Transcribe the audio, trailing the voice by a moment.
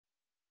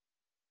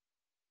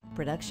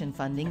Production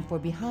funding for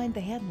Behind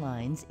the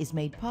Headlines is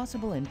made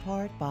possible in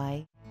part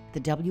by the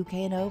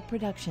WKNO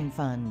Production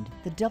Fund,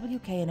 the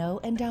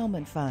WKNO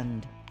Endowment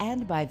Fund,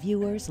 and by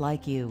viewers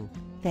like you.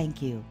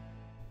 Thank you.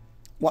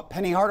 What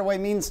Penny Hardaway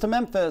means to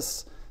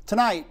Memphis,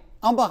 tonight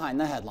on Behind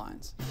the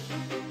Headlines.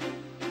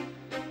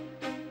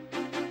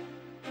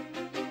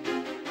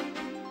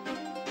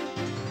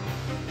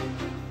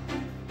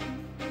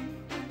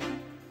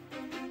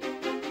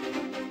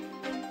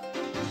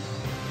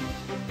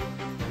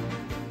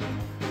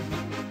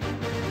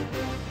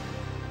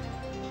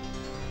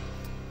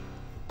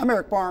 I'm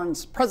Eric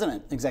Barnes,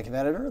 President, Executive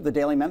Editor of the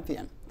Daily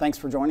Memphian. Thanks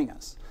for joining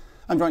us.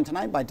 I'm joined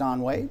tonight by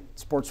Don Wade,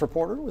 sports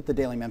reporter with the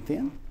Daily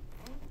Memphian,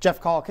 Geoff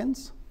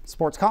Calkins,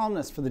 sports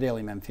columnist for the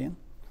Daily Memphian,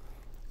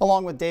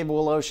 along with Dave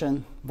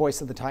Woloshin, voice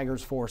of the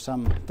Tigers for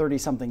some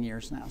 30-something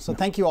years now. So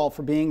thank you all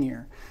for being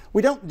here.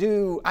 We don't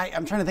do,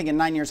 I'm trying to think in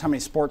 9 years how many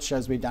sports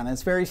shows we've done.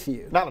 It's very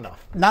few. Not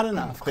enough. Not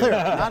enough, clearly.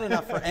 Not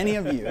enough for any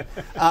of you.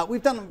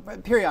 We've done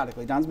them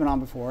periodically. Don's been on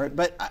before.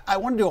 But I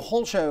want to do a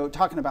whole show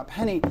talking about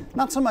Penny,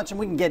 not so much, and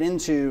we can get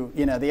into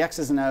the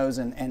X's and O's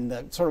and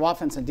the sort of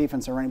offense and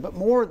defense they're running, but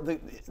more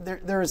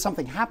there is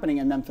something happening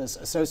in Memphis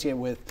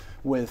associated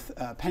with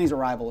Penny's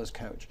arrival as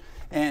coach.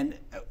 And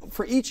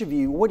for each of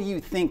you, what do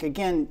you think,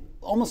 again,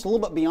 almost a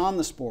little bit beyond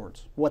the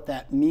sports, what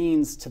that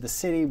means to the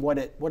city, what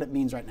it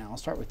means right now? I'll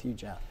start with you,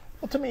 Geoff.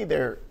 Well, to me,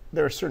 there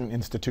are certain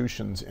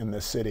institutions in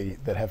this city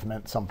that have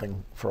meant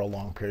something for a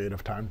long period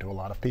of time to a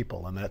lot of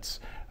people, and that's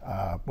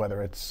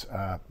whether it's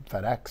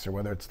FedEx or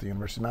whether it's the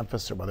University of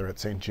Memphis or whether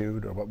it's St.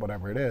 Jude or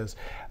whatever it is.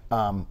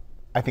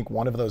 I think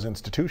one of those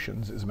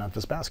institutions is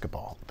Memphis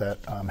basketball that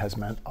has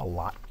meant a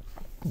lot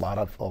to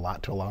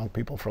a lot of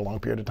people for a long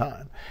period of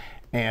time,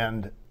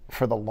 and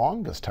for the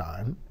longest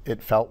time,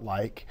 it felt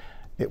like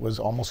it was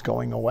almost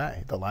going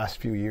away. The last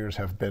few years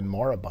have been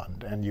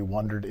moribund, and you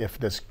wondered if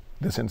this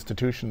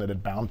institution that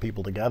had bound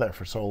people together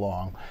for so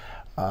long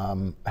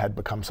had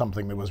become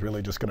something that was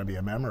really just going to be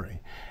a memory.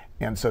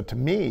 And so to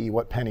me,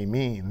 what Penny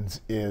means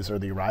is, or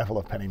the arrival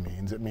of Penny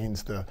means, it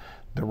means the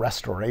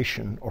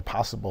restoration or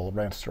possible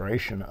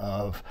restoration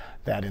of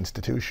that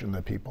institution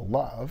that people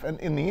love. And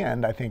in the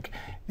end, I think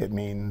it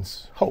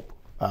means hope.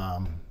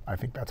 I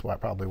think that's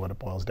probably what it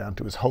boils down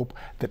to, is hope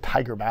that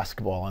Tiger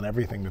basketball and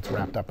everything that's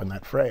wrapped up in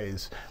that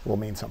phrase will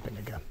mean something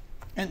again.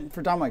 And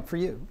for Dominic, for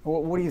you,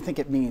 what do you think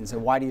it means,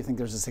 and why do you think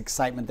there's this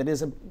excitement that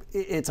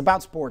it's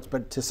about sports,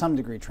 but to some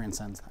degree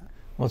transcends that?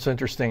 Well, it's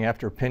interesting.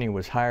 After Penny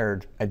was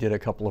hired, I did a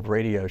couple of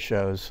radio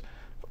shows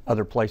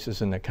other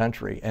places in the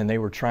country, and they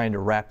were trying to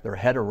wrap their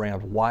head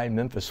around why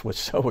Memphis was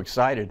so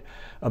excited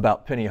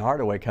about Penny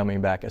Hardaway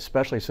coming back,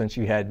 especially since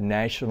you had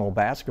national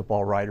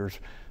basketball writers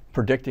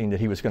predicting that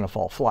he was going to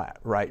fall flat,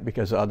 right?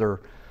 Because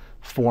other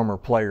former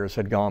players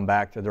had gone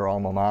back to their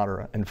alma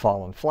mater and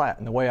fallen flat.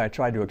 And the way I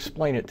tried to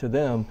explain it to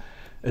them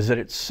is that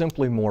it's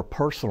simply more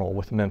personal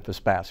with Memphis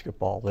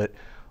basketball, that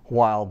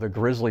while the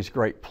Grizzlies'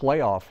 great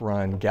playoff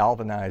run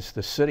galvanized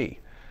the city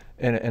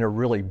in a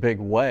really big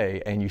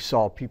way, and you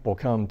saw people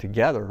come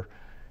together,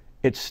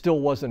 it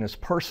still wasn't as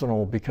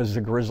personal because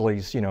the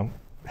Grizzlies,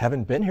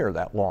 haven't been here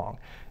that long.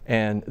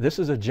 And this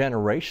is a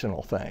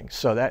generational thing.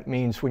 So that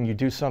means when you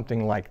do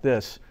something like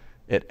this,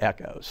 it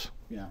echoes.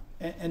 Yeah,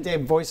 and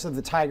Dave, voice of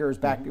the Tigers,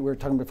 back, we were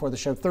talking before the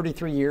show,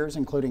 33 years,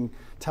 including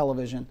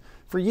television.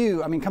 For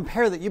you,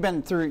 compare that. You've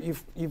been through,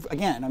 you've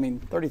again,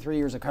 33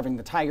 years of covering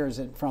the Tigers,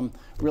 from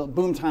real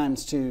boom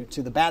times to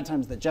the bad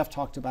times that Geoff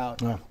talked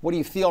about. Yeah. What do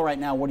you feel right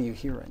now? What do you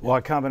hear right now? Well,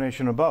 a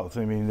combination of both.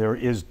 There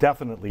is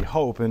definitely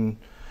hope, and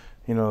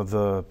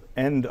the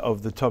end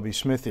of the Tubby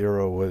Smith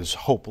era was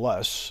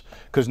hopeless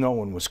because no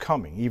one was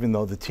coming. Even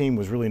though the team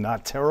was really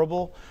not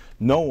terrible,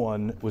 no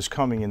one was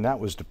coming, and that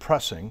was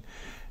depressing.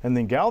 And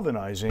then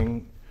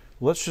galvanizing,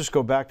 let's just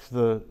go back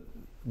to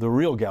the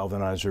real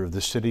galvanizer of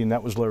the city, and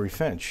that was Larry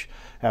Finch.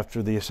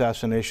 After the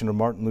assassination of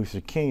Martin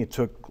Luther King, it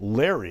took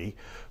Larry,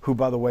 who,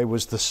 by the way,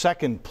 was the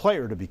second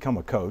player to become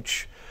a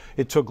coach,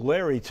 it took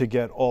Larry to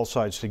get all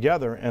sides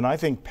together. And I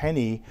think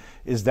Penny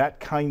is that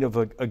kind of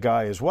a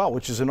guy as well,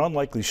 which is an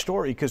unlikely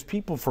story because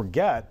people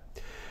forget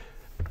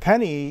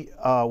Penny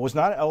was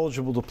not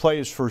eligible to play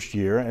his first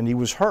year, and he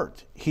was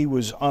hurt. He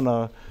was on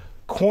a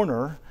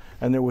corner,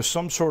 and there was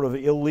some sort of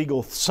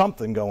illegal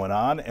something going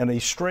on, and a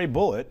stray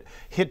bullet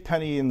hit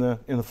Penny in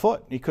the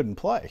foot. He couldn't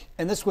play.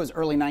 And this was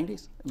early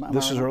 90s?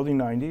 This is early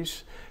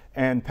 90s,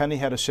 and Penny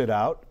had to sit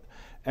out,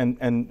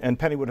 and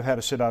Penny would have had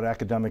to sit out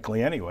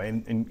academically anyway.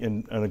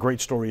 And a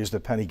great story is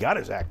that Penny got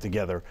his act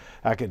together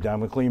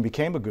academically and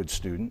became a good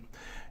student.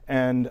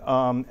 And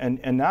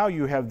now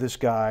you have this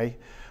guy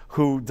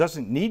who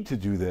doesn't need to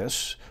do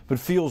this, but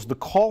feels the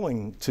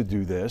calling to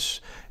do this,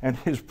 and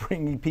is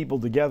bringing people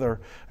together.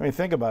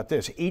 Think about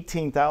this,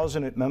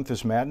 18,000 at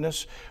Memphis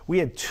Madness. We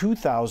had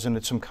 2,000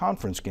 at some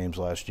conference games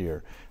last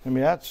year.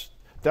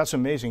 that's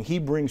amazing. He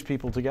brings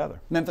people together.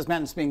 Memphis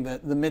Madness being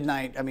the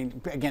midnight, I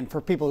mean, again,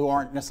 for people who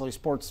aren't necessarily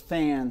sports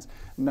fans,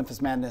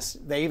 Memphis Madness,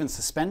 they even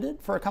suspended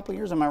for a couple of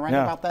years. Am I right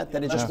about that?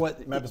 That it's just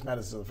what Memphis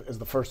Madness is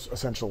the first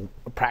essential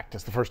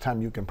practice, the first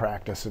time you can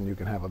practice and you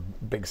can have a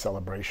big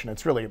celebration.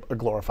 It's really a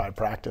glorified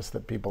practice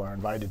that people are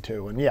invited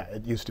to. And yeah,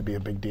 it used to be a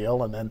big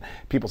deal, and then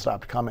people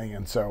stopped coming,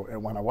 and so it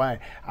went away.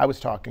 I was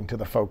talking to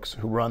the folks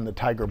who run the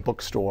Tiger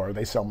Bookstore.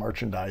 They sell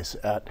merchandise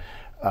at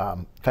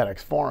FedEx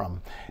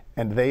Forum,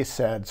 and they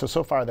said,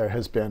 so far there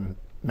has been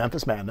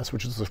Memphis Madness,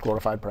 which is this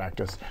glorified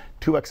practice,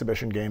 2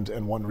 exhibition games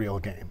and 1 real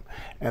game.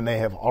 And they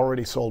have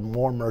already sold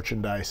more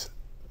merchandise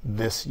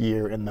this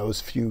year in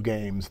those few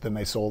games than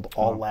they sold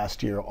all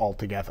last year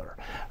altogether.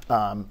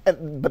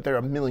 But there are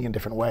a million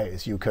different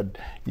ways you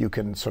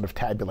can sort of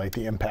tabulate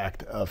the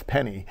impact of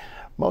Penny.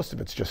 Most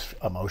of it's just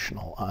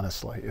emotional,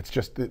 honestly. It's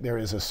just that there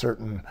is a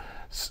certain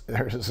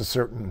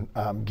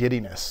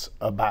giddiness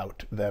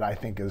about that I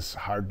think is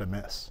hard to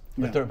miss.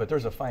 But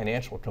there's a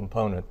financial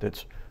component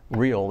that's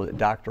real that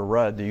Dr.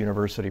 Rudd, the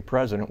university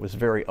president, was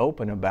very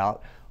open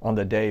about on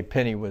the day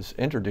Penny was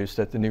introduced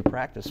at the new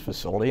practice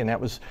facility, and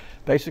that was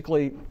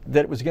basically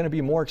that it was going to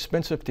be more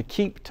expensive to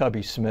keep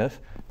Tubby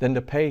Smith than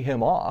to pay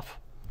him off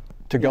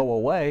to go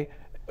away,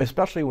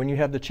 especially when you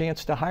have the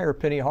chance to hire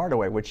Penny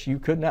Hardaway, which you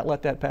could not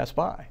let that pass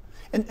by.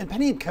 And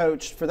Penny had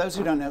coached, for those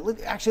who don't know,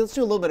 actually let's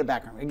do a little bit of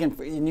background. Again,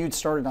 and you'd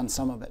started on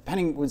some of it.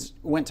 Penny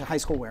went to high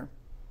school where?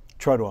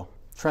 Treadwell.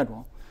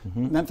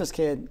 Memphis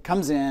kid,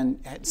 comes in,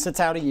 sits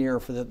out a year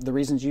for the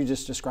reasons you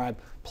just described,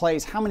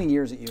 plays how many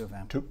years at U of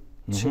M? 2.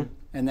 2.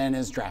 And then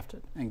is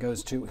drafted and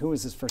goes to, who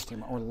was his first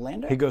team?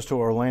 Orlando? He goes to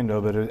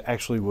Orlando, but it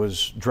actually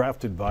was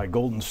drafted by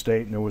Golden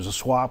State, and there was a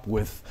swap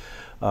with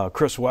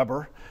Chris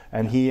Webber,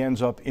 and he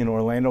ends up in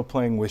Orlando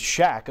playing with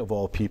Shaq, of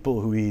all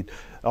people, who he'd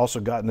also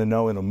gotten to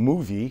know in a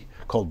movie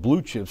called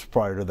Blue Chips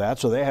prior to that,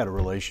 so they had a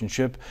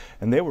relationship,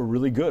 and they were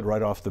really good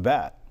right off the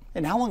bat.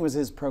 And how long was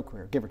his pro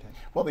career, give or take?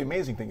 Well, the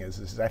amazing thing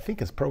is I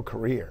think his pro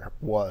career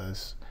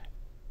was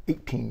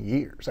 18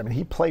 years. I mean,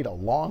 he played a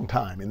long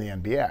time in the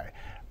NBA,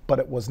 but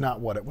it was not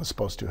what it was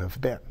supposed to have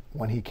been.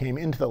 When he came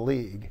into the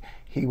league,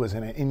 he was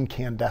an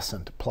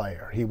incandescent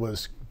player. He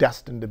was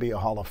destined to be a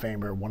Hall of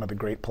Famer, one of the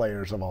great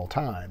players of all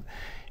time.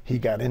 He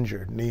got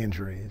injured, knee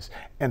injuries,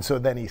 and so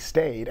then he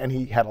stayed, and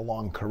he had a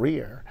long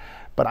career.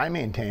 But I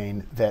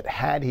maintain that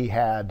had he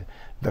had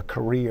the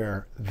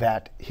career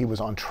that he was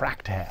on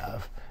track to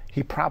have,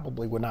 he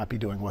probably would not be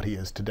doing what he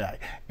is today.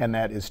 And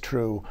that is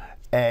true,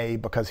 A,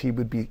 because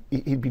he'd be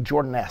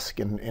Jordan-esque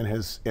in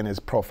his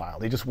profile.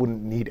 He just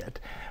wouldn't need it.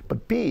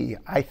 But B,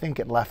 I think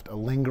it left a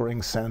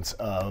lingering sense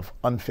of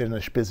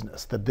unfinished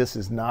business, that this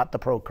is not the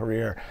pro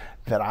career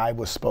that I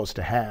was supposed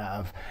to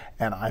have,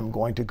 and I'm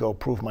going to go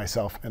prove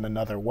myself in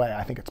another way.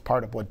 I think it's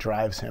part of what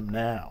drives him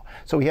now.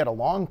 So he had a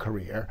long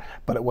career,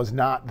 but it was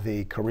not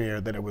the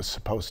career that it was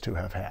supposed to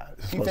have had.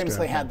 He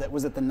famously had that,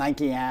 was it the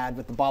Nike ad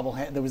with the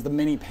bobblehead? There was the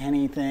mini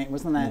Penny thing,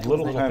 wasn't that?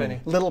 Little Penny.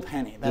 Little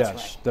Penny, that's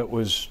yes,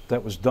 right.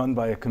 that was done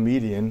by a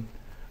comedian,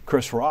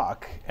 Chris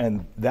Rock,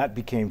 and that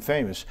became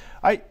famous.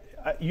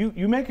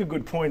 You make a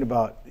good point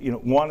about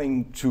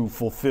wanting to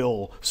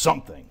fulfill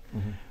something.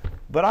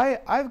 But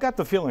I've got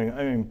the feeling,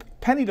 I mean,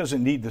 Penny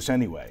doesn't need this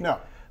anyway. No.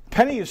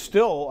 Penny is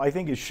still, I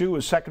think his shoe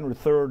is second or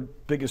third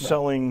biggest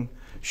selling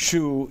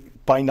shoe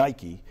by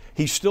Nike.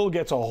 He still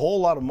gets a whole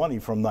lot of money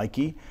from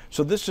Nike.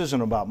 So this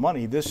isn't about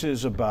money. This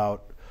is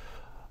about,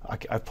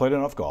 I've played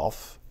enough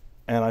golf,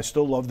 and I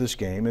still love this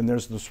game. And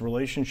there's this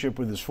relationship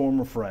with his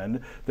former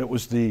friend that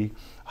was the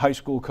high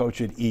school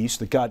coach at East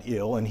that got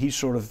ill, and he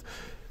sort of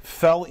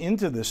fell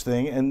into this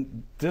thing,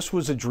 and this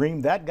was a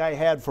dream that guy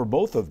had for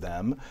both of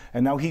them,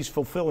 and now he's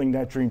fulfilling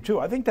that dream too.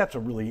 I think that's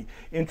a really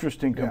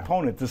interesting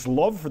component, this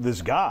love for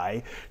this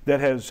guy that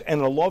has,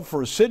 and a love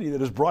for a city that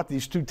has brought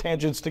these two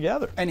tangents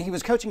together. And he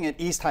was coaching at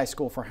East High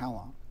School for how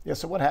long? Yeah,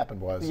 so what happened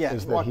was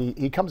is that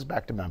he comes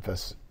back to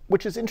Memphis,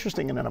 which is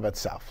interesting in and of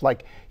itself.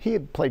 Like, he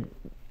had played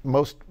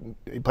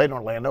in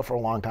Orlando for a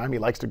long time. He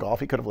likes to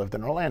golf. He could have lived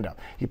in Orlando.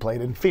 He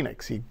played in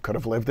Phoenix. He could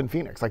have lived in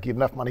Phoenix. Like, he had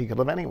enough money, he could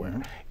live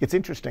anywhere. It's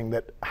interesting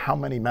that how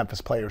many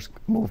Memphis players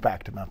move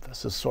back to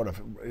Memphis is sort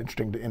of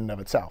interesting in and of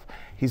itself.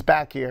 He's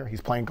back here, he's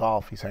playing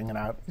golf, he's hanging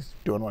out, he's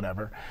doing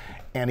whatever.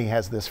 And he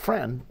has this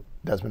friend,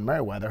 Desmond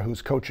Merriweather,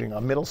 who's coaching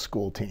a middle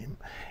school team,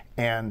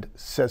 and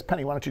says,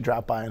 Penny, why don't you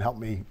drop by and help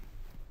me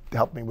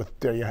with,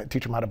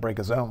 teach him how to break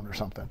a zone or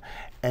something.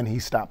 And he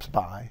stops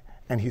by,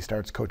 and he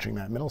starts coaching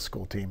that middle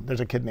school team.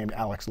 There's a kid named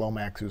Alex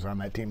Lomax who's on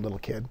that team, little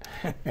kid.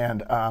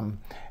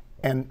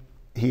 And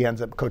he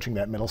ends up coaching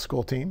that middle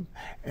school team,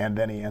 and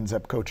then he ends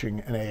up coaching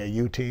an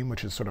AAU team,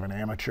 which is sort of an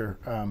amateur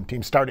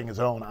team, starting his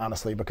own,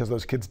 honestly, because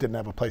those kids didn't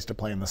have a place to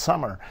play in the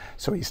summer.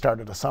 So he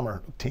started a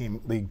summer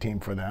league team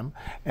for them,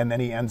 and then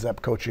he ends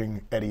up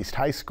coaching at East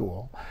High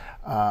School.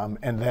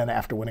 And then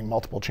after winning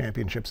multiple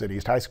championships at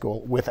East High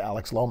School with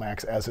Alex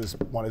Lomax as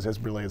one of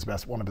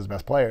his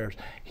best players,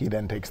 he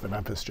then takes the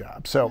Memphis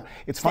job. So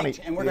it's funny.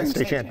 And we're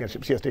state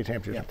championships. Yeah, state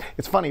championships. Yeah.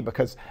 It's funny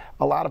because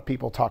a lot of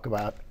people talk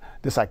about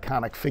this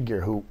iconic figure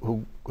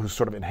who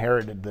sort of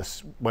inherited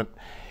this. When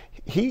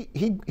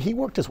he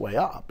worked his way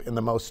up in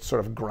the most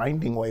sort of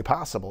grinding way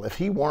possible. If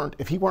he weren't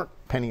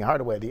Penny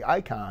Hardaway, the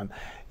icon,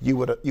 you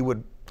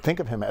would think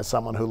of him as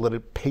someone who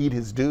paid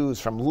his dues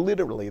from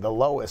literally the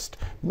lowest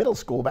middle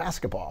school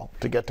basketball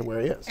to get to where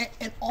he is.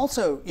 And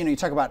also, you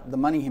talk about the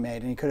money he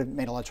made, and he could have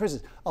made a lot of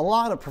choices. A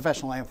lot of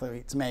professional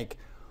athletes make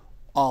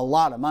a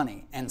lot of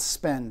money and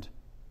spend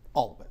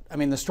all of it. I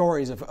mean, the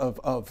stories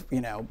of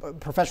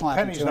professional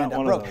athletes who end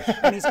up broke,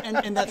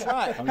 and that's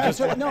right.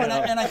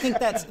 And I think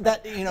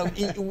that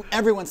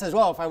everyone says,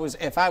 well,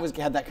 if I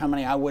had that kind of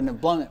money, I wouldn't have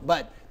blown it.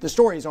 But the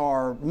stories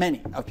are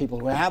many of people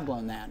who have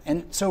blown that,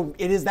 and so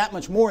it is that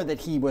much more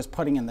that he was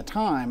putting in the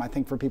time. I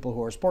think for people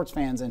who are sports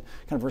fans and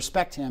kind of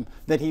respect him,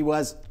 that he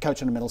was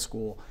coaching a middle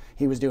school,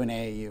 he was doing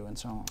AAU, and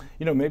so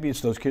on. Maybe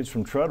it's those kids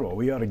from Treadwell.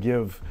 We ought to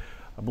give,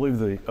 I believe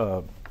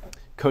the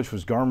coach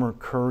was Garmer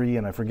Curry,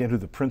 and I forget who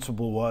the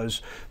principal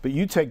was. But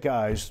you take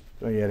guys,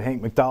 you had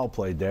Hank McDowell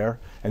played there,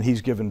 and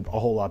he's given a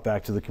whole lot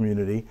back to the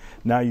community.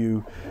 Now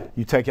you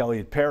take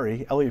Elliot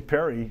Perry. Elliot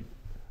Perry,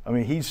 I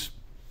mean, he's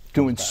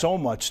doing so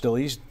much still.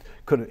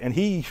 And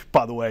he,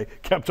 by the way,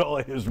 kept all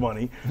of his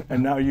money.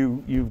 And now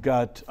you've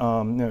got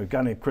a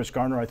guy named Chris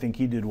Garner. I think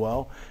he did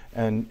well,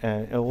 and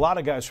a lot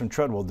of guys from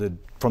Treadwell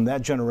from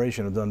that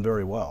generation have done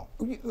very well.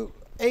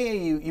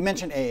 AAU, you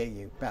mentioned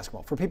AAU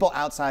basketball. For people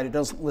outside who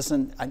doesn't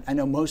listen, I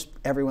know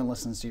everyone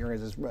listens to your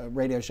guys'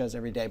 radio shows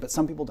every day, but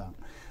some people don't.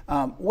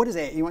 What is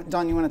AAU?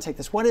 Don, you want to take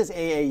this? What is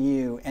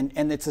AAU?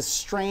 And it's a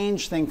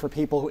strange thing for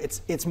people who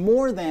it's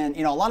more than,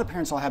 a lot of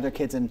parents will have their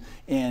kids in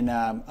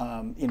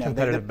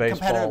competitive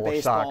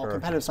baseball,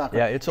 competitive soccer.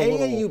 Yeah, it's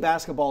AAU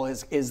basketball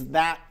is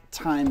that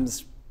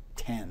times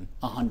 10,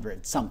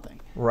 100, something.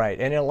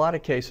 Right, and in a lot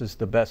of cases,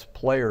 the best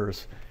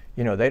players,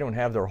 they don't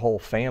have their whole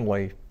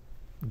family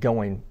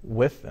going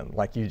with them,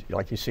 like you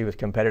see with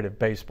competitive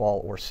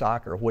baseball or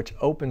soccer, which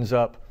opens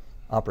up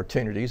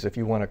opportunities, if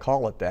you want to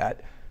call it that,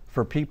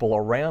 for people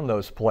around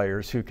those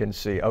players who can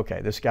see,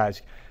 okay, this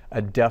guy's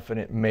a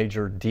definite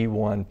major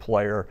D1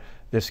 player.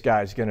 This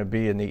guy's going to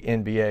be in the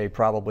NBA,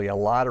 probably a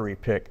lottery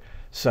pick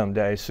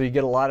someday. So you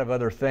get a lot of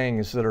other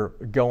things that are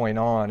going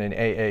on in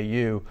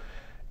AAU,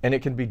 and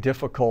it can be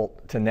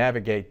difficult to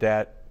navigate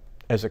that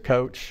as a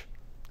coach,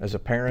 as a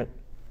parent,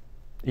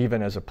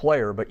 even as a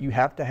player, but you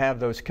have to have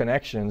those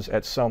connections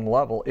at some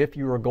level if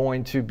you are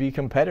going to be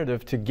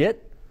competitive to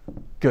get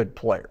good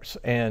players.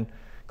 And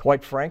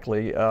quite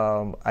frankly,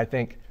 I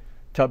think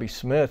Tubby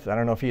Smith, I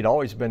don't know if he'd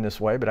always been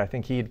this way, but I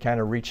think he had kind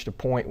of reached a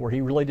point where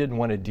he really didn't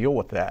want to deal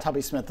with that.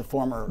 Tubby Smith, the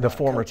former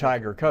coach.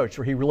 Tiger coach,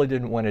 where he really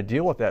didn't want to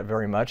deal with that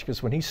very much,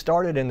 because when he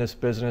started in this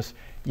business,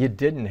 you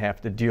didn't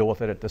have to deal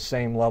with it at the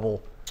same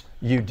level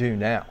you do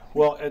now.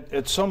 Well,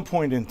 at some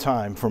point in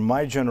time, from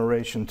my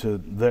generation to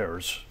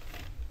theirs,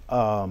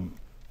 I'm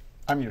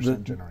your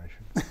same generation.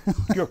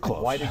 You're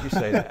close. Why did you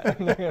say that?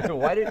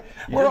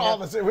 We're all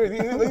the same.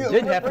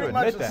 Didn't have to pretty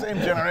much admit the that.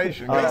 same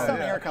generation. Based on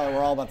hair color,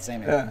 we're all about the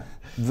same age. Yeah.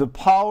 The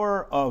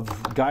power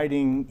of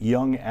guiding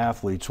young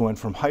athletes went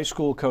from high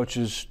school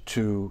coaches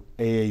to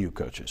AAU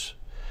coaches.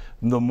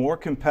 The more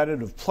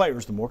competitive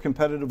players, the more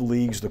competitive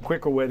leagues, the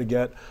quicker way to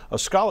get a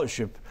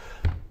scholarship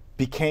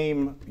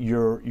became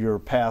your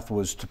path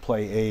was to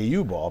play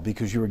AAU ball,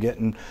 because you were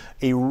getting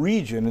a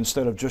region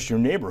instead of just your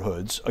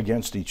neighborhoods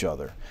against each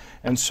other.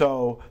 And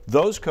so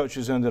those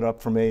coaches ended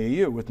up from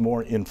AAU with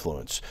more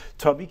influence.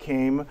 Tubby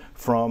came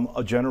from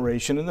a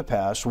generation in the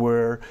past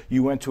where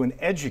you went to an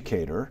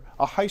educator,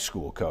 a high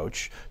school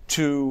coach,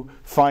 to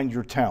find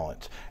your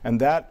talent. And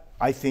that,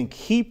 I think,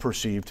 he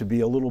perceived to be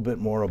a little bit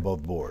more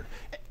above board.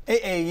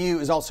 AAU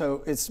is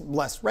also, it's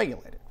less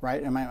regulated,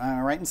 right? Am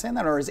I right in saying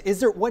that, or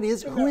who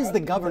is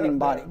the governing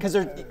body? Because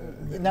there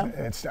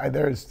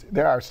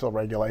are still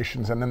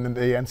regulations, and then the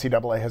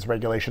NCAA has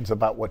regulations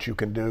about what you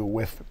can do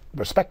with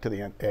respect to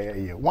the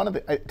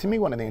AAU. To me,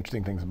 one of the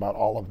interesting things about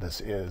all of this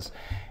is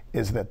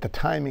that the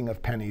timing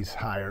of Penny's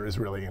hire is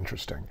really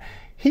interesting.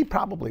 He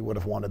probably would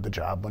have wanted the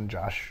job when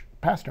Josh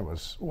Pastner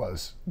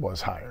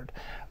was hired.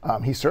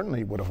 He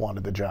certainly would have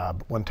wanted the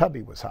job when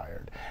Tubby was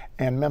hired,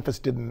 and Memphis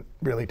didn't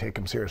really take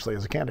him seriously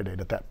as a candidate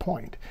at that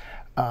point.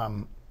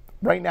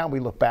 Right now we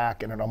look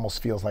back and it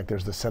almost feels like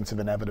there's this sense of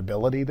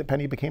inevitability that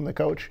Penny became the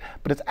coach,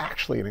 but it's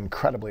actually an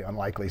incredibly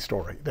unlikely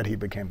story that he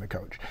became the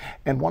coach.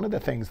 And one of the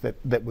things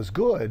that was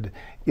good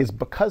is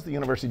because the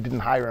university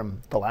didn't hire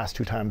him the last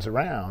two times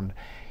around,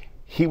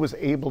 he was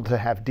able to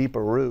have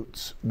deeper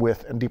roots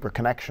and deeper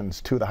connections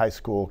to the high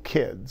school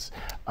kids,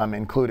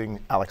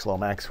 including Alex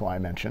Lomax, who I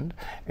mentioned,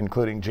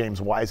 including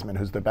James Wiseman,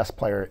 who's the best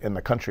player in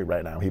the country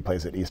right now. He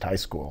plays at East High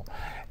School.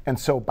 And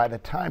so by the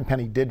time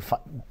Penny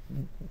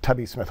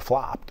Tubby Smith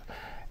flopped,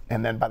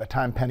 and then by the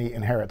time Penny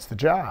inherits the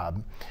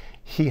job,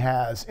 he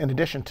has, in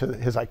addition to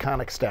his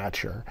iconic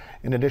stature,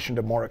 in addition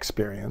to more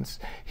experience,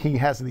 he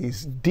has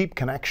these deep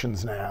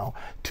connections now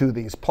to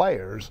these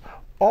players,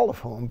 all of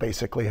whom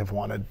basically had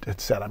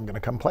said, I'm going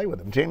to come play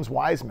with him. James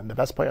Wiseman, the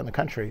best player in the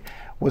country,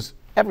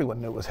 everyone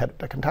knew was headed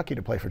to Kentucky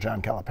to play for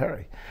John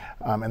Calipari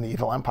and the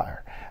Evil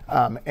Empire.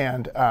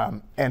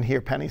 And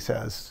here Penny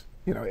says,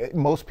 you know,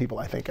 most people,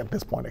 I think, at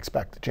this point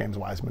expect James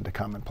Wiseman to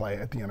come and play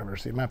at the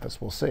University of Memphis.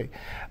 We'll see,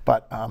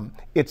 but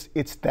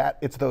it's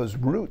those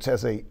roots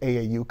as a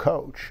AAU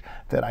coach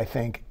that I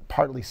think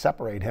partly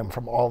separate him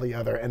from all the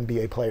other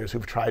NBA players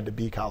who've tried to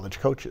be college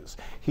coaches.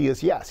 He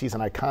is, yes, he's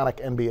an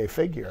iconic NBA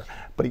figure,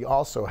 but he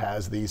also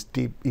has these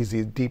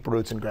deep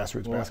roots in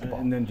grassroots basketball.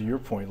 And then to your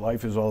point,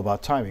 life is all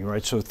about timing,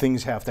 right? So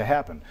things have to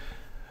happen.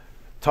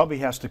 Tubby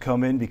has to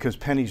come in because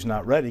Penny's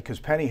not ready, because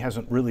Penny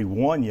hasn't really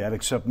won yet,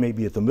 except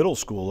maybe at the middle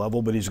school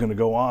level, but he's going to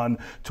go on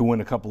to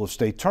win a couple of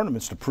state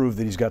tournaments to prove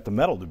that he's got the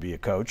mettle to be a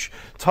coach.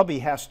 Tubby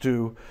has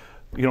to,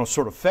 you know,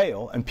 sort of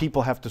fail, and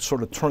people have to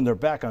sort of turn their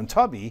back on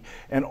Tubby,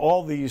 and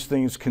all these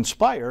things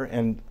conspire,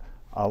 and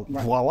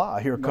voila,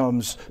 here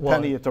comes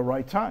Penny at the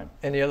right time.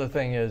 And the other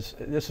thing is,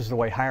 this is the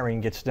way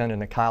hiring gets done in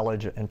the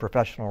college and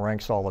professional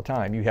ranks all the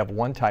time. You have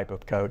one type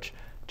of coach.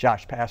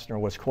 Josh Pastner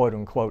was, quote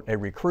unquote, a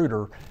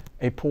recruiter,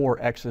 a poor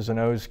X's and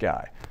O's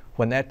guy.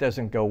 When that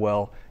doesn't go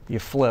well, you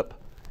flip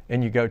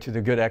and you go to the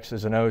good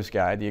X's and O's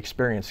guy, the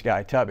experienced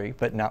guy, Tubby,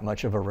 but not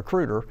much of a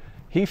recruiter.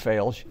 He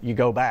fails, you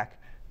go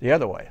back the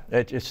other way.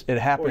 It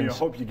happens. Well, you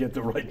hope you get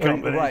the right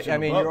combination. Right. I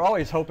mean, you're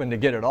always hoping to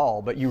get it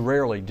all, but you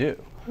rarely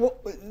do. Well,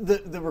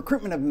 the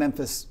recruitment of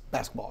Memphis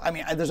basketball. I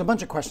mean, there's a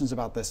bunch of questions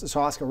about this, so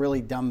I'll ask a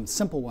really dumb,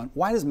 simple one.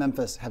 Why does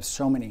Memphis have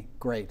so many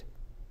great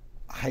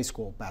high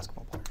school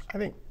basketball players?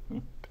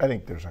 I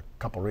think there's a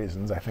couple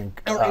reasons. I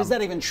think. Or is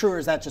that even true, or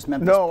is that just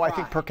Memphis? No, pride? I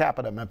think per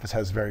capita, Memphis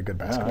has very good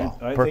basketball.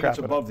 I per think capita, it's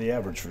above the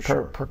average for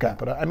sure. Per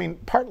capita. I mean,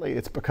 partly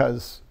it's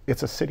because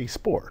it's a city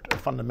sport,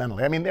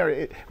 fundamentally. I mean,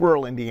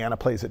 rural Indiana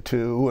plays it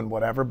too and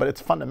whatever, but it's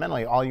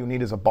fundamentally all you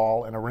need is a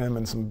ball and a rim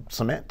and some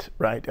cement,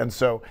 right? And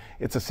so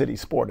it's a city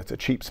sport. It's a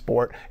cheap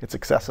sport. It's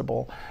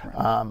accessible.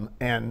 Right.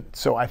 And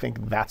so I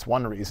think that's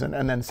one reason.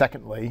 And then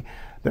secondly,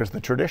 there's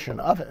the tradition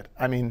of it.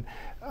 I mean,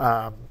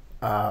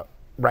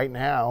 right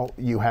now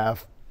you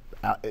have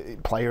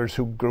players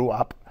who grew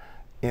up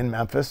in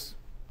Memphis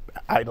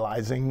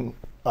idolizing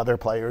other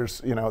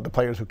players, you know, the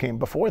players who came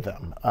before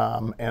them.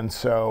 And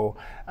so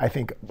I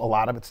think a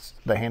lot of it's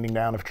the handing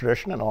down of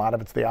tradition and a lot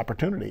of it's the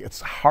opportunity. It's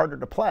harder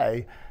to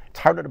play. It's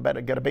harder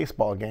to get a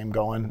baseball game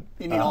going.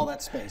 You need all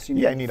that space. You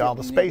need all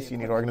the space. You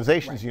need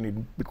organizations. Right. You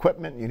need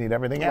equipment. You need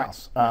everything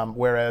else.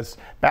 Whereas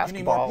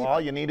basketball, all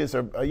you need is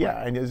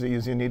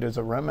you need is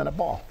a rim and a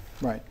ball.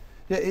 Right.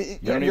 You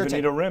don't even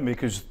need a rim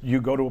because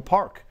you go to a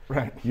park.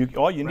 Right.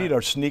 All you need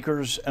are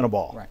sneakers and a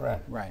ball.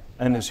 Right.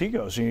 And as he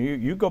goes,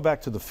 you go back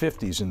to the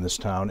 50s in this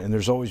town, and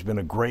there's always been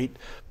a great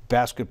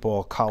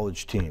basketball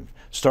college team,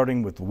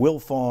 starting with Will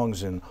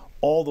Thongs and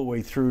all the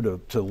way through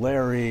to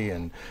Larry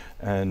and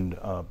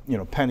you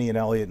know, Penny and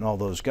Elliott and all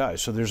those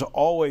guys. So there's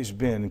always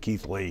been,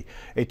 Keith Lee,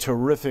 a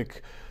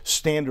terrific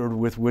standard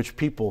with which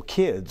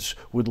kids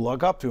would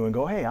lug up to and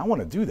go, hey, I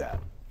want to do that.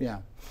 Yeah.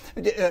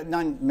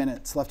 9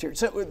 minutes left here.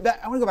 So I want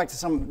to go back to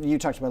something you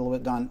talked about a little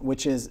bit, Don,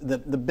 which is the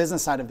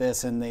business side of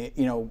this, and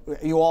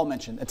you all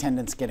mentioned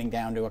attendance getting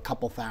down to a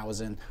couple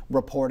thousand,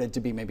 reported to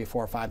be maybe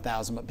 4,000 or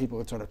 5,000, but people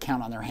would sort of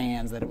count on their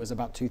hands that it was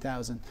about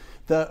 2,000.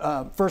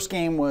 The first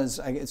game was,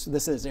 I guess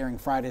this is airing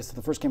Friday, so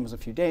the first game was a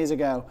few days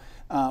ago.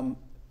 How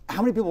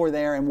many people were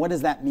there, and what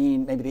does that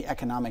mean, maybe the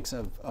economics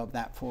of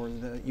that for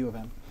the U of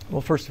M?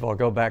 Well, first of all,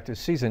 go back to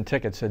season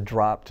tickets had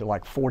dropped to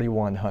like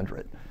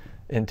 4,100.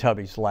 In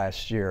Tubby's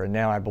last year, and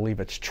now I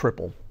believe it's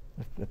tripled,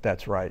 if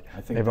that's right.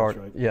 I think that's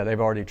right. Yeah, they've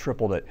already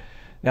tripled it.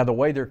 Now the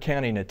way they're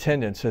counting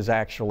attendance has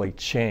actually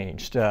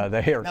changed.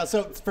 Now,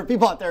 so for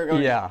people out there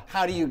going,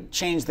 how do you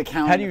change the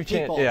count of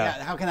people?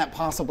 How can that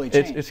possibly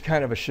change? It's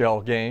kind of a shell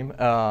game.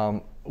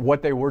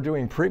 What they were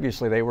doing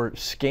previously, they were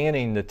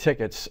scanning the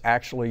tickets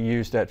actually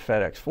used at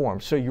FedEx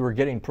forms, so you were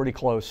getting pretty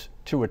close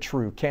to a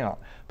true count.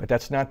 But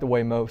that's not the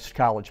way most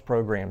college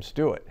programs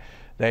do it.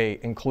 They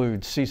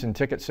include season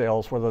ticket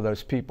sales, whether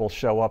those people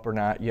show up or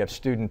not. You have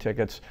student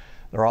tickets.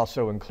 They're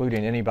also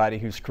including anybody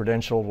who's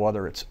credentialed,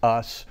 whether it's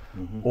us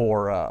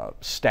or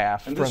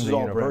staff from the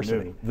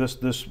university. Brand new,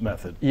 this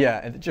method.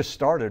 Yeah, and it just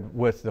started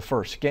with the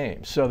first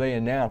game. So they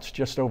announced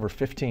just over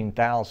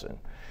 15,000.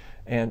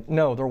 And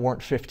no, there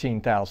weren't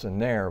 15,000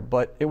 there,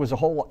 but it was a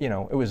whole,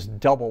 it was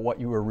double what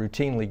you were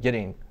routinely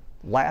getting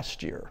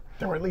last year.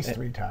 There were at least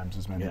 3 times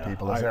as many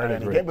people as there are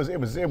today.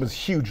 It was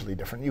hugely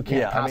different. You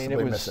can't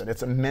possibly miss it.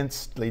 It's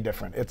immensely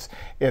different.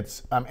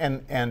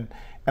 And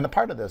the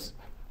part of this,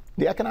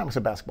 the economics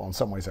of basketball in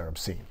some ways are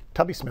obscene.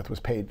 Tubby Smith was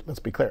paid, let's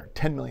be clear,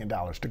 $10 million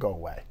to go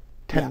away.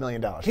 $10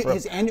 million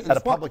at a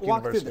public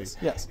university.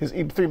 Yes.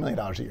 $3 million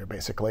a year,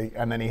 basically,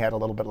 and then he had a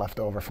little bit left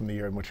over from the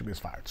year in which he was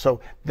fired.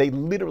 So they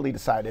literally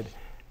decided,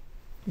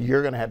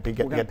 you're going to have to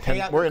we're going to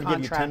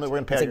give you $10 million. We're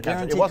going to pay out your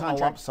contract. It wasn't a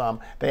lump sum.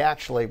 They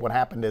actually, what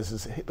happened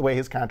is the way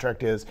his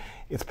contract is,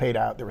 it's paid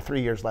out. There were 3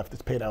 years left.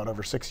 It's paid out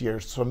over 6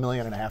 years, so $1.5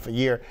 million a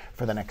year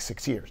for the next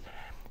 6 years.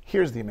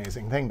 Here's the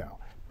amazing thing, though.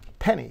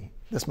 Penny,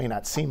 this may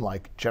not seem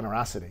like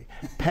generosity.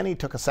 Penny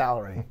took a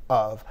salary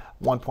of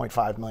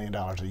 $1.5 million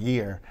a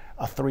year,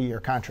 a 3-year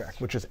contract,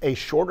 which is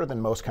shorter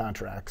than most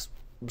contracts,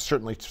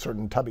 certainly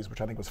certain Tubbies,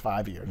 which I think was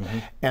 5 years.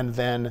 And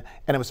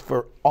it was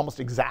for almost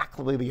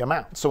exactly the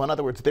amount. So in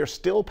other words, they're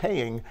still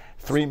paying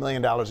 $3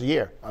 million a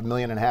year, $1.5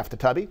 million to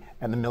Tubby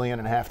and the $1.5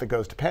 million that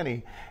goes to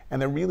Penny.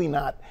 And they're really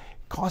not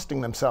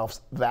costing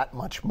themselves that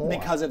much more.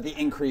 Because of the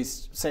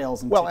increased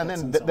sales and well,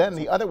 tickets and then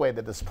the other way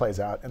that this plays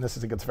out, and this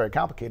gets very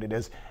complicated,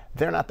 is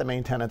they're not the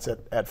main tenants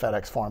at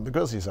FedEx Forum, the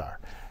Grizzlies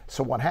are.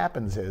 So what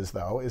happens is,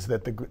 though, is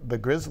that the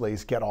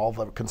Grizzlies get all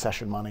the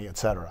concession money, et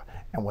cetera.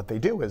 And what they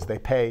do is they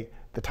pay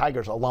the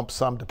Tigers a lump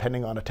sum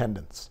depending on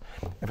attendance.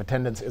 If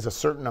attendance is a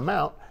certain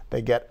amount,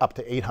 they get up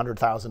to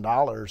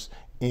 $800,000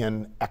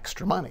 in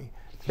extra money.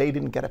 They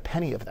didn't get a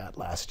penny of that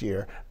last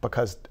year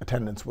because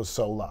attendance was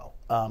so low.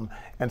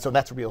 And so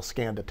that's real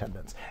scanned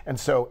attendance. And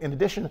so in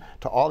addition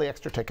to all the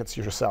extra tickets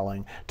you're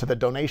selling, to the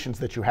donations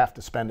that you have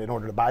to spend in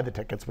order to buy the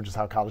tickets, which is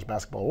how college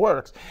basketball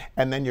works,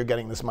 and then you're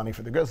getting this money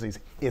for the Grizzlies,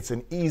 it's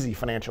an easy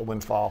financial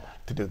windfall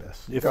to do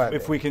this.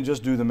 If we can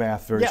just do the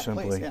math very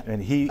simply. Please, yeah.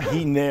 And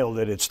he nailed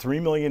it. It's $3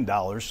 million,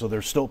 so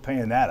they're still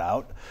paying that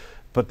out.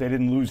 But they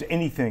didn't lose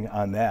anything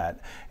on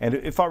that. And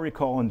if I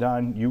recall, and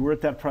Don, you were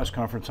at that press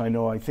conference.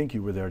 I think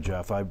you were there,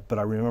 Geoff, but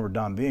I remember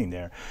Don being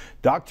there.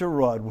 Dr.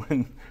 Rudd,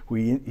 when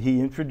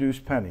he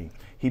introduced Penny,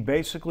 he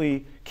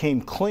basically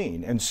came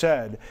clean and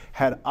said,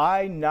 had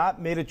I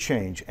not made a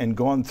change and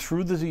gone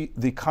through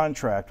the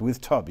contract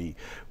with Tubby,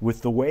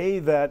 with the way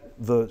that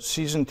the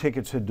season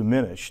tickets had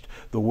diminished,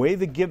 the way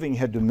the giving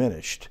had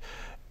diminished,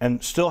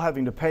 and still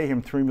having to pay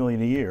him $3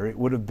 million a year, it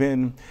would have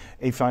been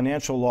a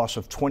financial loss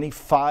of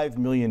 $25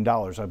 million.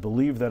 I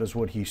believe that is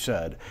what he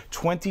said.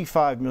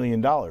 $25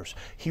 million.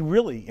 He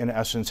really, in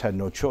essence, had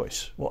no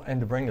choice. Well, and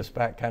to bring this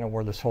back kind of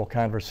where this whole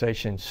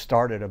conversation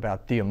started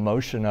about the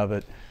emotion of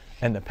it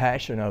and the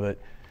passion of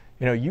it,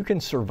 you know, you can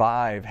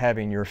survive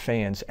having your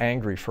fans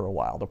angry for a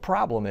while. The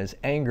problem is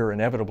anger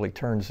inevitably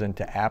turns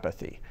into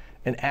apathy,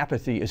 and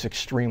apathy is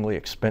extremely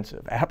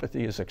expensive.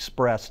 Apathy is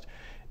expressed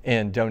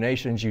in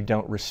donations you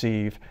don't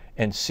receive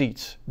and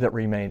seats that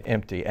remain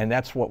empty, and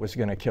that's what was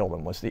going to kill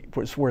them, was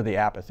where the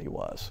apathy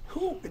was.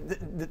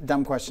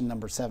 Dumb question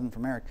number 7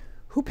 from Eric.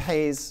 Who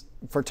pays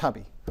for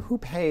Tubby? Who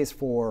pays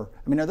for,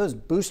 I mean, are those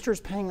boosters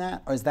paying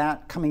that? Or is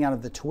that coming out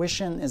of the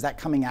tuition? Is that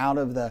coming out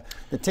of the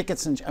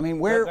tickets? And I mean,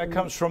 where? That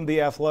comes from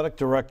the athletic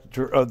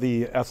director of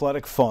the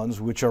athletic funds,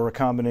 which are a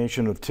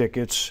combination of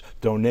tickets,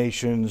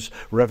 donations,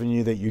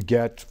 revenue that you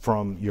get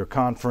from your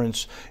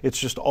conference. It's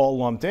just all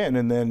lumped in,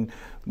 and then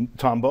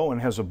Tom Bowen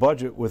has a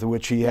budget with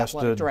which he has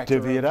to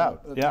divvy it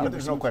out. Yeah, but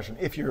there's no question.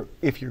 If you're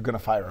going to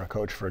fire a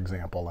coach, for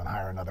example, and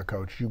hire another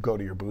coach, you go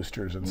to your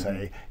boosters and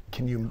say,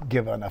 "Can you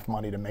give enough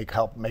money to make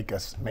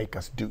us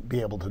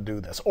be able to do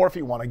this?" Or if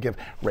you want to give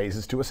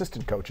raises to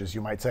assistant coaches, you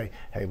might say,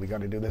 "Hey, we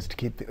got to do this to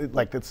keep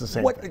like it's the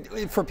same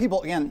thing." For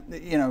people again,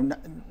 you know,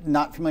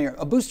 not familiar,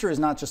 a booster is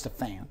not just a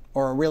fan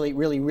or a really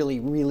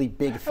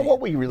big fan. And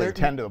what we really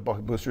tend to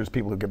boosters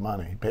people who give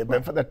money.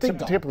 But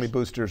typically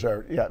boosters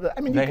are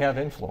I mean they have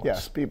influence.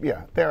 Yes.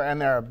 Yeah, there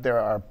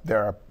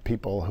are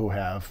people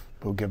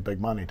who give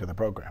big money to the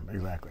program.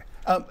 Exactly.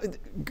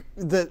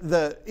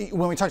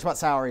 When we talked about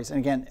salaries, and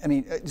again, I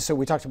mean, so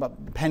we talked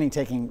about Penny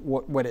taking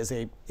what is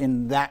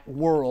in that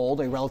world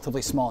a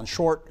relatively small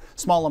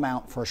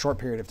amount for a short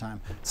period of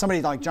time.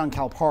 Somebody like John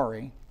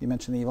Calipari, you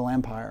mentioned the Evil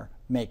Empire,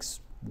 makes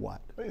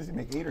what? Does he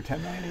make $8 or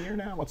 $10 million a year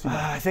now? What's he?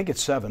 I think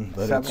it's 7,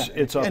 but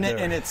it's up there.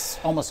 And it's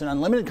almost an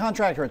unlimited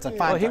contract, or it's a 5.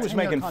 Well, he was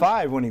making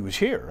 5 when he was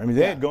here. I mean,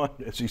 they had gone,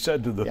 as he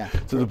said, to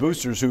the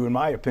boosters, who, in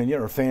my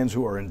opinion, are fans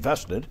who are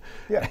invested.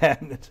 Yeah.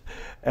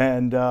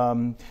 And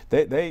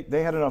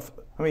they had enough.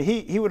 I mean,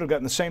 he would have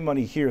gotten the same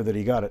money here that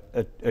he got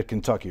at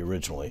Kentucky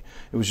originally.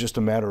 It was just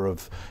a matter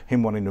of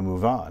him wanting to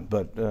move on.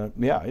 But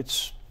yeah,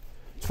 it's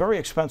very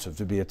expensive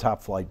to be a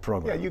top flight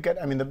program. Yeah, you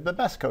get. I mean, the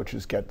best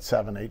coaches get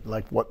 7, 8,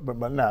 like what?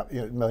 But now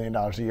 $1 million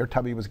a year.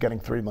 Tubby was getting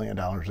 $3 million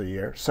a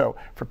year. So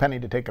for Penny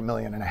to take $1.5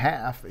 million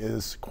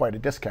is quite a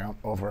discount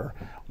over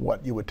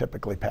what you would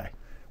typically pay.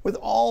 With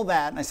all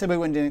that, and I said we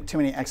wouldn't do too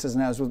many X's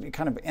and O's. We'll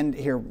kind of end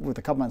here with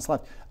a couple months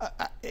left.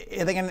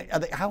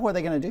 How are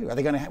they going to do? Are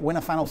they going to win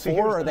a Final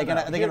Four? Or are they going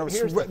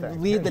to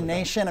lead the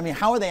nation? I mean,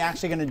 how are they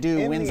actually going to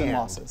do wins and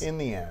losses? In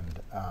the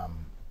end.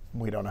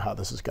 We don't know how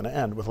this is going to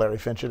end. With Larry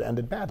Finch, it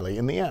ended badly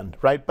in the end,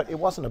 right? But it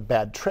wasn't a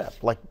bad trip.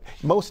 Like,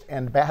 most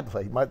end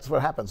badly. That's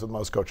what happens with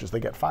most coaches. They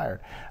get fired.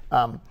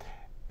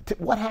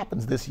 What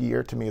happens this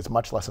year, to me, is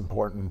much less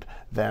important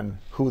than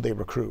who they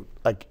recruit.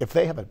 Like, if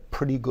they have a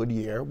pretty good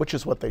year, which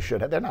is what they should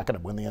have, they're not going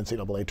to win the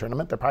NCAA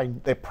tournament.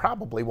 They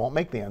probably won't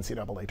make the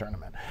NCAA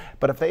tournament.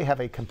 But if they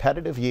have a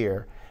competitive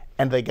year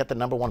and they get the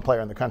 #1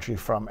 player in the country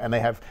and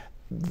they have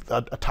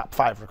a top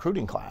 5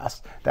 recruiting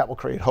class, that will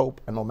create hope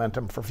and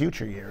momentum for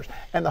future years.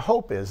 And the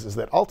hope is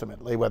that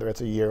ultimately, whether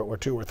it's a year or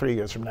 2 or 3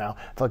 years from now,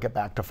 they'll get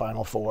back to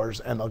Final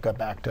Fours and they'll get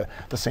back to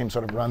the same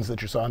sort of runs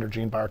that you saw under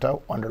Gene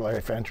Bartow, under Larry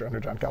Finch, or under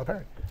John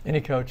Calipari.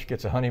 Any coach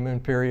gets a honeymoon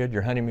period.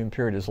 Your honeymoon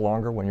period is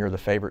longer when you're the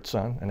favorite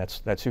son, and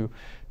that's who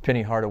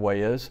Penny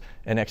Hardaway is.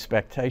 And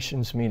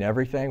expectations mean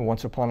everything.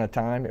 Once upon a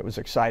time, it was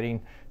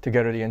exciting to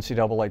go to the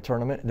NCAA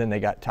tournament. Then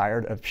they got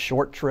tired of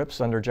short trips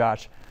under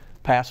Josh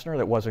Pastner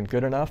that wasn't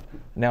good enough.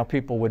 Now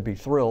people would be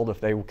thrilled if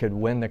they could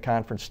win the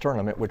conference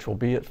tournament, which will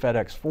be at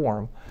FedEx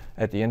Forum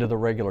at the end of the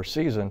regular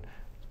season,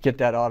 get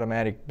that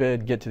automatic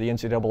bid, get to the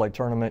NCAA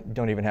tournament. You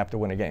don't even have to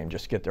win a game.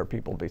 Just get there.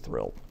 People will be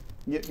thrilled.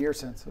 Your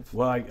sense of?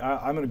 Well,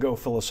 I'm going to go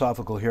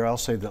philosophical here. I'll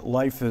say that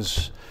life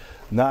is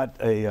not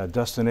a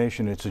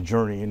destination, it's a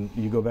journey. And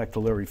you go back to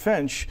Larry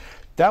Finch,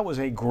 that was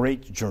a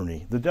great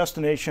journey. The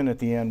destination at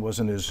the end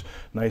wasn't as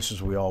nice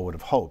as we all would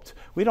have hoped.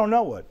 We don't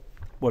know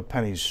what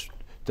Penny's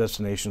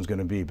destination is going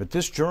to be, but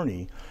this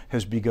journey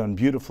has begun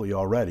beautifully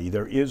already.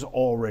 There is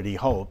already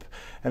hope.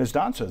 And as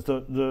Don says,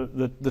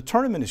 the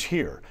tournament is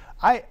here.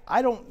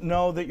 I don't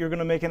know that you're going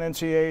to make an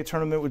NCAA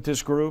tournament with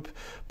this group,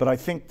 but I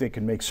think they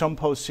can make some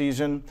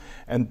postseason,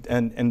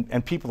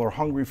 and people are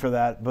hungry for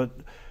that. But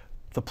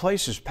the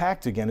place is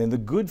packed again, and the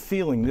good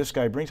feeling this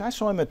guy brings. I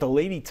saw him at the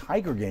Lady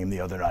Tiger game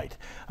the other night.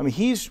 I mean,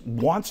 he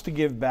wants to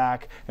give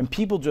back, and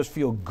people just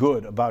feel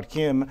good about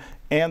him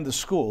and the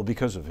school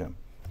because of him.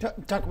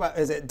 Talk about,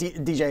 is it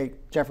DJ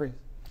Jeffries?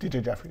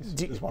 DJ Jeffries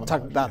is one of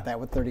Talk those, about that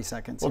with 30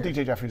 seconds. Well, here.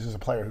 DJ Jeffries is a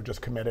player who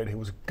just committed.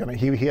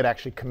 He had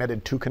actually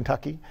committed to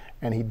Kentucky,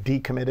 and he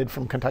decommitted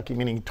from Kentucky,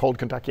 meaning he told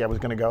Kentucky I was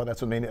going to go.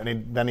 That's what made,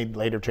 and then he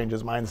later changed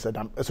his mind and said,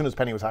 as soon as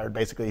Penny was hired,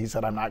 basically he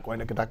said, I'm not going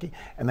to Kentucky.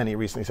 And then he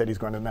recently said he's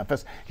going to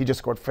Memphis. He just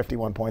scored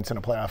 51 points in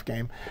a playoff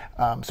game.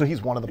 So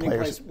he's one of the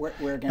players.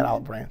 Where again? At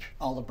Olive Branch.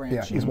 Olive Branch.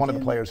 Yeah, he's one of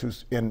the players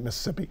who's in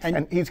Mississippi,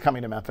 and he's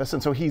coming to Memphis,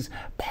 and so he's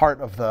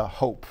part of the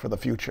hope for the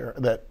future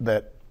that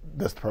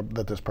this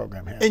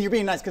program has. And you're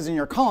being nice because in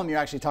your column you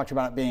actually talked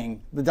about it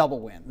being the double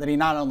win, that he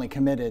not only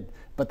committed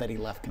but that he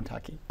left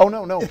Kentucky. Oh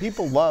no,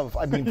 people love.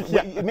 I mean,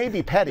 it may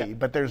be petty,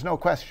 but there's no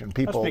question.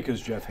 People. That's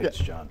because Geoff hates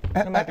John.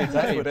 It might be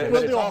petty, but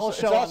We'll do a whole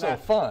show on it's also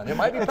that. fun. It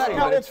might be petty,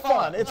 No, but it's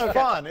fun. It's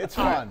fun. It's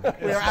fun.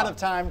 We are out of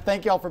time.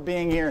 Thank you all for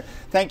being here.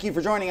 Thank you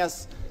for joining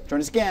us.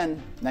 Join us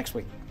again next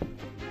week.